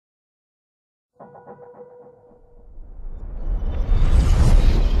Hey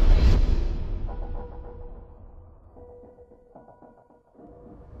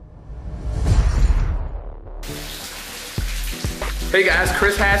guys,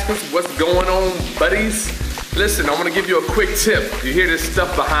 Chris Haskins, what's going on, buddies? Listen, I'm gonna give you a quick tip. You hear this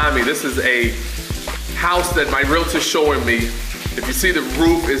stuff behind me. This is a house that my realtor's showing me. If you see the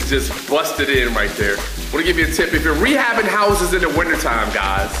roof is just busted in right there. I'm gonna give you a tip. If you're rehabbing houses in the wintertime,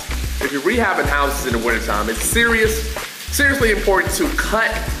 guys, if you're rehabbing houses in the wintertime, it's seriously important to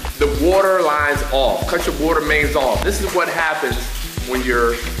cut the water lines off, cut your water mains off. This is what happens when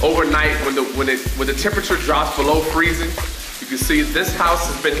you're overnight, when the temperature drops below freezing. You can see this house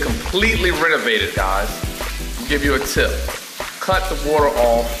has been completely renovated, guys. I'll give you a tip. Cut the water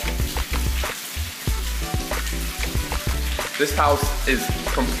off. This house is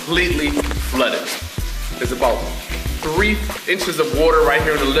completely flooded. There's about 3 inches of water right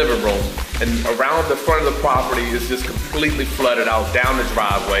here in the living room, and around the front of the property is just completely flooded out down the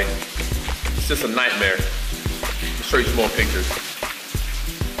driveway. It's just a nightmare. I'll show you some more pictures.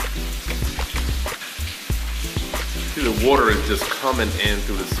 See, the water is just coming in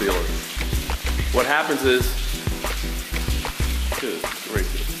through the ceiling. What happens is, good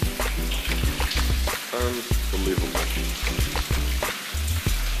gracious, unbelievable.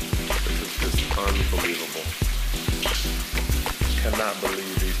 This is just unbelievable. Cannot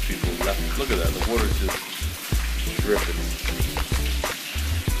believe these people left. Look at that, the water's just dripping.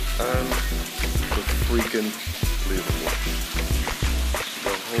 Freaking believable.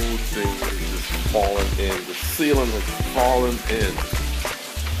 The whole thing is just falling in. The ceiling is falling in.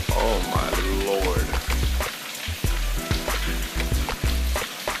 Oh my Lord.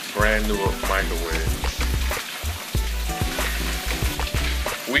 Brand new microwave.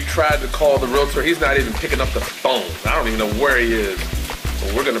 We tried to call the realtor. He's not even picking up the phone. I don't even know where he is.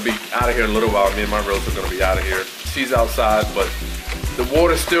 But we're gonna be out of here in a little while. Me and my realtor are gonna be out of here. She's outside, but the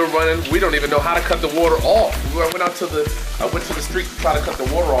water's still running. We don't even know how to cut the water off. I went to the street to try to cut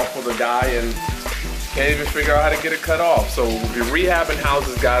the water off for the guy and can't even figure out how to get it cut off. So if you're rehabbing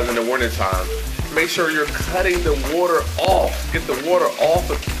houses, guys, in the wintertime, make sure you're cutting the water off. Get the water off,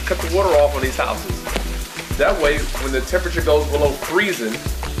 cut the water off on these houses. That way, when the temperature goes below freezing,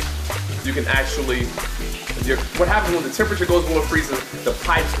 you can actually, what happens when the temperature goes below freezing, the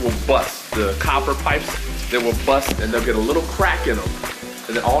pipes will bust. The copper pipes, they will bust and they'll get a little crack in them.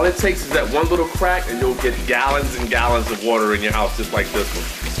 And then all it takes is that one little crack and you'll get gallons and gallons of water in your house just like this one.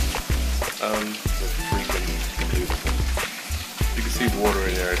 It's freaking beautiful. You can see water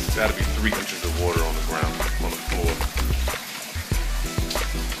in there. It's gotta be 3 inches of water on the ground, on the floor.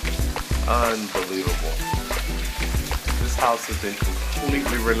 Unbelievable. This house has been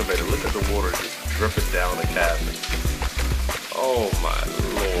completely renovated. Look at the water just dripping down the cabinet. Oh my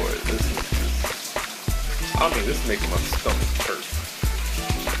Lord, this is this makes my stomach hurt.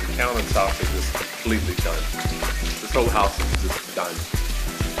 The countertops are just completely done. This whole house is just done.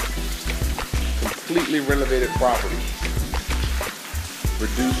 Completely renovated property.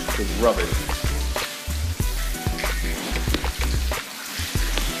 Reduced to rubbish.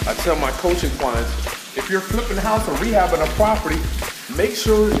 I tell my coaching clients, if you're flipping a house or rehabbing a property, make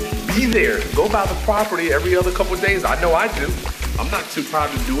sure be there. Go by the property every other couple of days. I know I do. I'm not too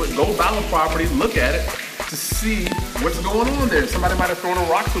proud to do it. Go by the property, look at it to see what's going on there. Somebody might have thrown a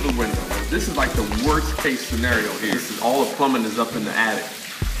rock through the window. This is like the worst case scenario here. This is all the plumbing is up in the attic.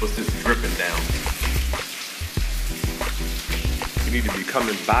 It's just dripping down. You need to be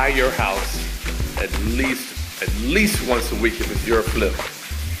coming by your house at least once a week if it's your flip.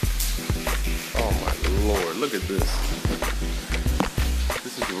 Oh my Lord, look at this.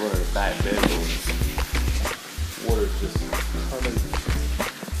 This is one of the back bedrooms. Water just coming,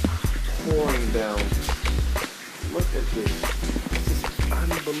 pouring down. Look at this. This is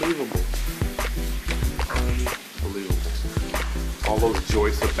unbelievable. Unbelievable. All those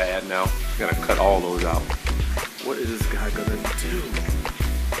joists are bad now. Gotta cut all those out. What is this guy gonna do?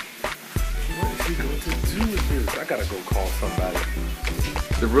 What is he going to do with this? I gotta go call somebody.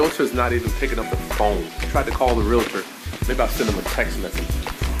 The realtor's not even picking up the phone. I tried to call the realtor. Maybe I'll send him a text message.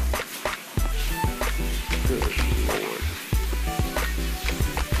 Good Lord.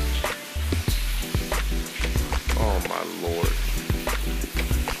 Oh my Lord.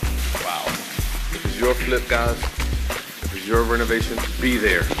 Wow. If it's your flip, guys, if it's your renovation, be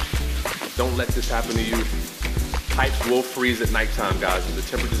there. Don't let this happen to you. Pipes will freeze at nighttime, guys. If the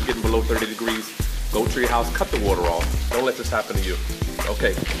temperature's getting below 30 degrees, go to your house, cut the water off. Don't let this happen to you.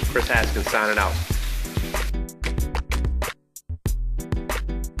 Okay, Chris Haskins signing out.